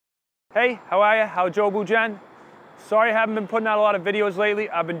Hey, how are ya? How Joe Bujan? Sorry I haven't been putting out a lot of videos lately.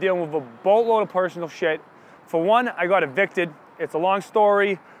 I've been dealing with a boatload of personal shit. For one, I got evicted. It's a long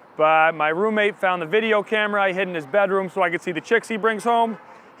story, but my roommate found the video camera I hid in his bedroom so I could see the chicks he brings home.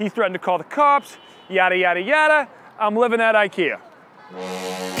 He threatened to call the cops, yada, yada, yada. I'm living at Ikea.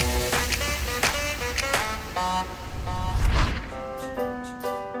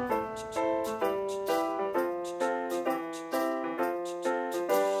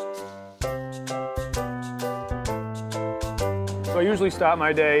 So I usually start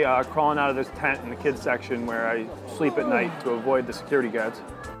my day crawling out of this tent in the kids section where I sleep at night to avoid the security guards.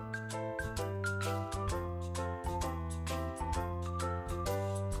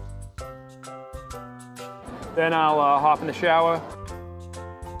 Then I'll hop in the shower,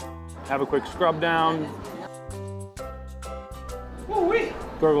 have a quick scrub down,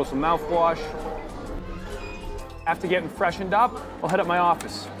 gurgle some mouthwash. After getting freshened up, I'll head up my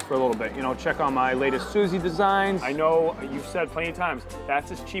office for a little bit, you know, check on my latest Susie designs. I know you've said plenty of times,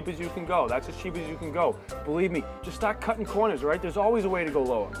 that's as cheap as you can go. That's as cheap as you can go. Believe me, just start cutting corners, all right? There's always a way to go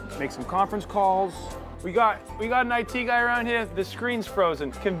lower. Make some conference calls. We got an IT guy around here. The screen's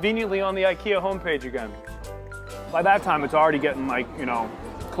frozen, conveniently on the Ikea homepage again. By that time, it's already getting like, you know,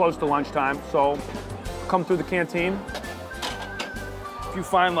 close to lunchtime. So come through the canteen. If you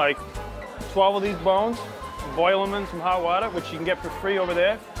find like 12 of these bones, boil them in some hot water, which you can get for free over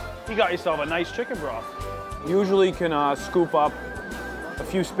there. You got yourself a nice chicken broth. Usually can scoop up a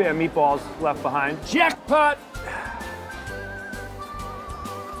few spare meatballs left behind. Jackpot!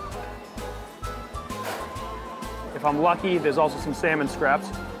 If I'm lucky, there's also some salmon scraps.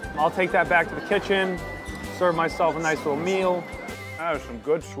 I'll take that back to the kitchen, serve myself a nice little meal. That is some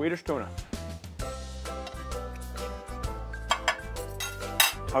good Swedish tuna.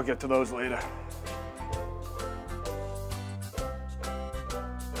 I'll get to those later.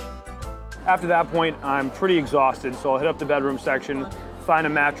 After that point, I'm pretty exhausted, so I'll hit up the bedroom section, find a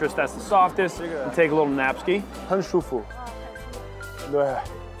mattress that's the softest, and take a little nap-ski. 很舒服.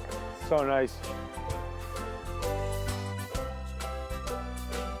 So nice.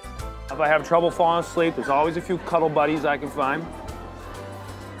 If I have trouble falling asleep, there's always a few cuddle buddies I can find.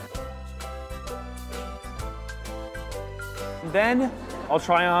 And then I'll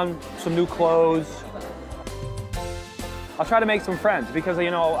try on some new clothes. I'll try to make some friends because, you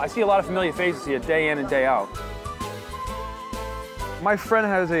know, I see a lot of familiar faces here day in and day out. My friend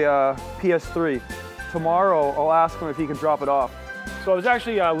has a PS3. Tomorrow, I'll ask him if he can drop it off. So I was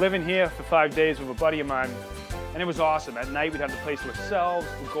actually living here for 5 days with a buddy of mine, and it was awesome. At night, we'd have the place to ourselves,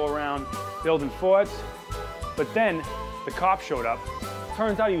 we'd go around building forts. But then the cops showed up.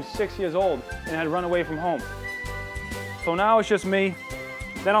 Turns out he was 6 years old and had run away from home. So now it's just me.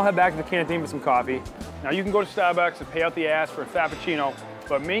 Then I'll head back to the canteen for some coffee. Now you can go to Starbucks and pay out the ass for a Frappuccino,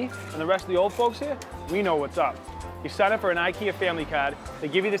 but me and the rest of the old folks here, we know what's up. You sign up for an Ikea family card, they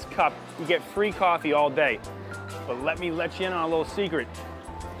give you this cup, you get free coffee all day. But let me let you in on a little secret.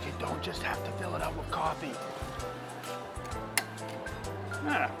 You don't just have to fill it up with coffee.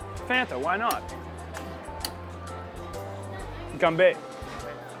 Yeah, Fanta, why not? 干杯。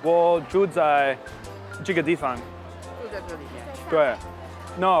我住在这个地方。住在这里面。对。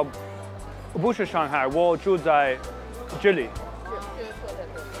No. 不是上海，我住在这里。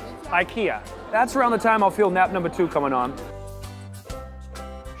Ikea. That's around the time I'll feel nap number 2 coming on.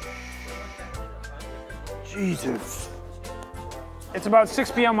 Jesus. It's about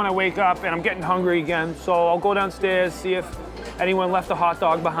 6 p.m. when I wake up and I'm getting hungry again, so I'll go downstairs, see if anyone left a hot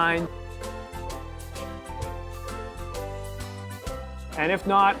dog behind. And if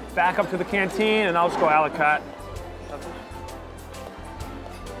not, back up to the canteen and I'll just go a la carte.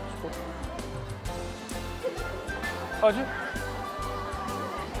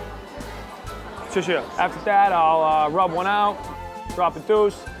 After that, I'll rub one out, drop a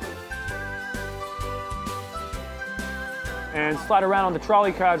deuce, and slide around on the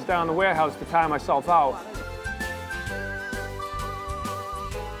trolley cars down the warehouse to tire myself out.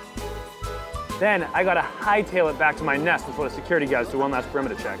 Then I gotta hightail it back to my nest before the security guards do one last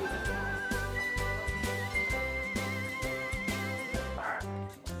perimeter check.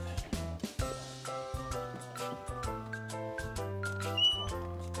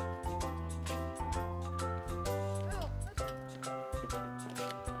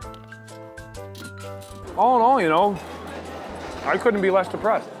 All in all, you know, I couldn't be less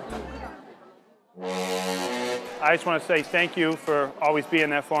depressed. I just want to say thank you for always being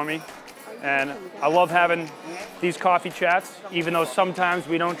there for me. And I love having these coffee chats, even though sometimes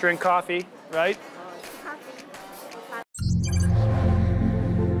we don't drink coffee, right?